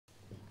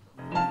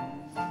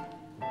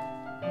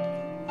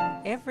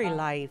Every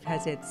life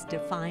has its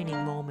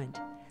defining moment,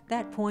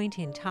 that point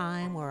in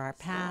time where our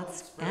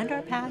paths and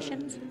our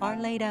passions are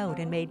laid out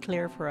and made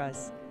clear for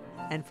us.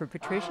 And for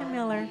Patricia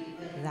Miller,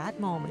 that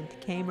moment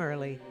came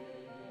early.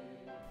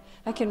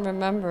 I can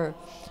remember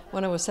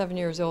when I was 7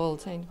 years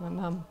old saying to my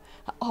mom,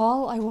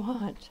 all I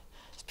want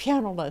is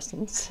piano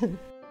lessons.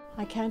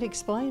 I can't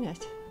explain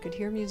it. I could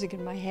hear music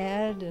in my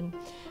head,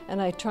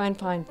 and I try and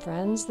find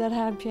friends that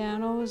had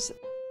pianos.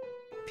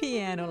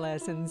 Piano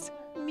lessons,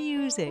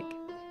 music.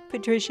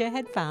 Patricia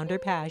had found her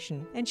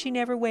passion, and she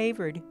never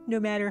wavered, no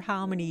matter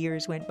how many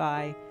years went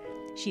by.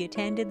 She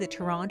attended the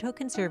Toronto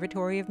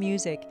Conservatory of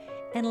Music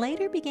and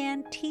later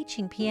began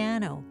teaching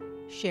piano,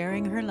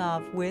 sharing her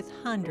love with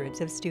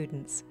hundreds of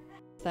students.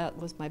 That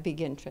was my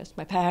big interest,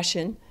 my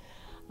passion.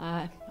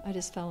 I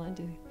just fell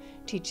into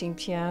teaching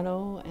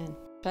piano, and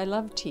I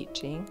love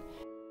teaching.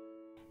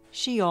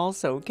 She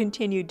also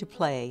continued to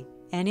play,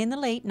 and in the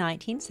late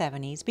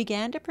 1970s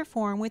began to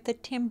perform with the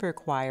Timber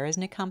Choir as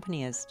an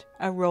accompanist,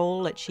 a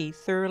role that she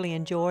thoroughly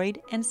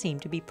enjoyed and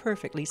seemed to be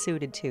perfectly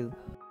suited to.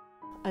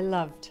 I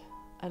loved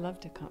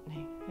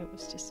accompanying. It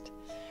was just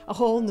a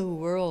whole new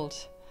world.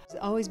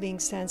 Always being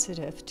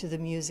sensitive to the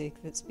music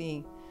that's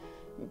being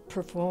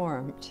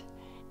performed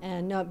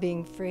and not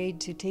being afraid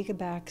to take a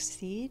back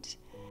seat.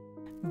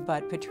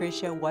 But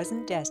Patricia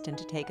wasn't destined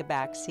to take a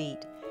back seat,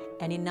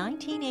 and in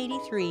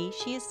 1983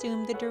 she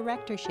assumed the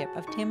directorship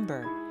of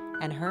Timber,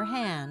 and her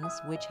hands,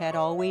 which had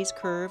always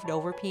curved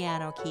over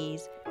piano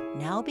keys,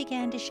 now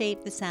began to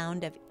shape the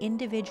sound of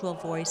individual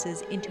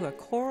voices into a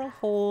choral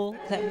whole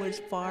that was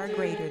far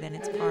greater than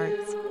its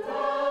parts.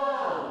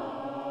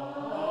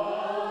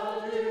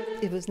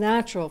 It was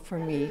natural for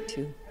me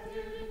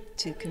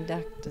to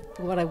conduct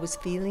what I was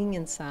feeling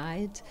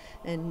inside,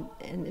 and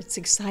it's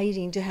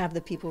exciting to have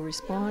the people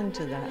respond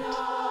to that.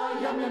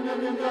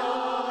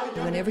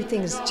 When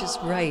everything's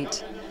just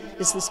right,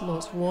 it's this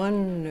most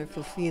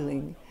wonderful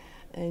feeling,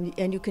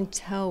 and you can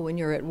tell when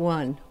you're at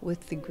one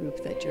with the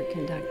group that you're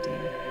conducting.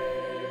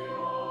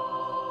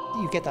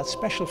 You get that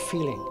special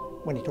feeling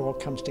when it all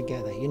comes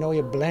together. You know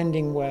you're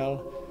blending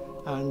well,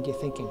 and you're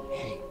thinking,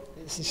 hey,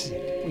 this is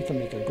it. We can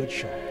make a good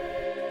show.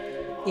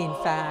 In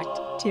fact,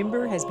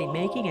 Timber has been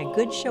making a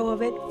good show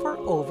of it for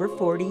over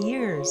 40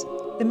 years,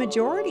 the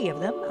majority of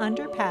them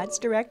under Pat's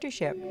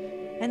directorship.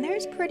 And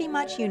there's pretty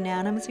much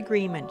unanimous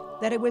agreement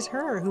that it was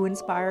her who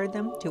inspired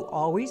them to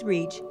always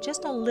reach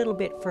just a little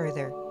bit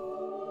further.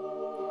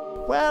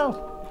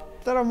 Well,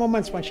 there are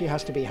moments when she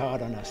has to be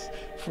hard on us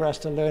for us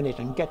to learn it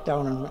and get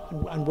down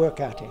and work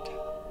at it.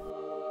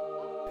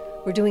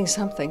 We're doing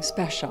something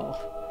special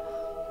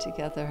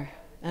together,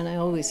 and I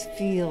always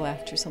feel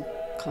after some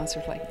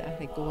concert like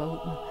that, I go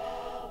out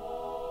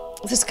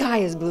and the sky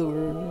is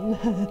bluer,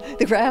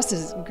 the grass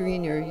is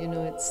greener, you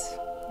know, it's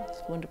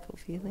a wonderful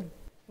feeling.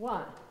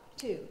 1,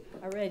 2,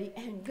 are ready,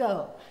 and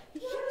go.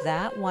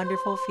 That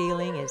wonderful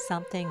feeling is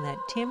something that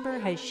Timber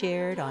has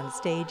shared on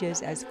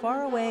stages as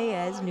far away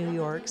as New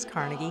York's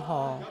Carnegie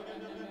Hall.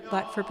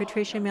 But for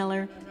Patricia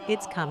Miller,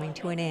 it's coming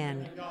to an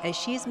end, as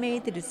she's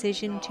made the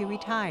decision to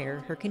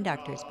retire her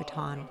conductor's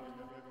baton.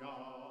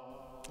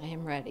 I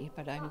am ready,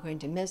 but I'm going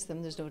to miss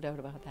them, there's no doubt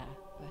about that.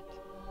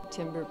 But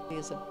Timber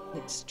is an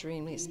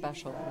extremely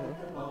special group.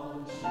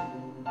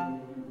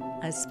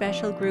 A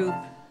special group,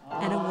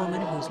 and a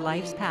woman whose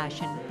life's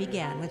passion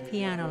began with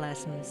piano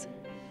lessons,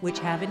 which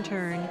have in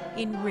turn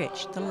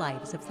enriched the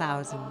lives of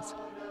thousands.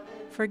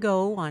 For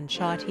Go on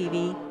Shaw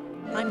TV,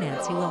 I'm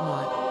Nancy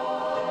Wilmot.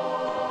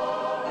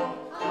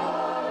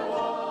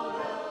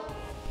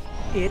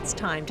 It's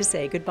time to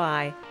say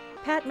goodbye.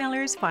 Pat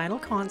Miller's final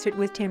concert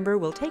with Timber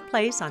will take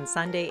place on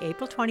Sunday,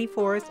 April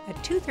 24th at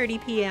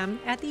 2:30 p.m.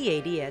 at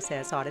the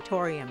ADSS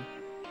Auditorium.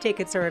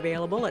 Tickets are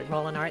available at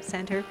Roland Arts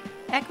Centre,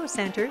 Echo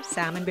Centre,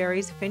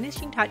 Salmonberry's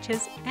Finishing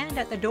Touches, and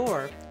at the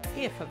door,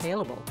 if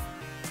available.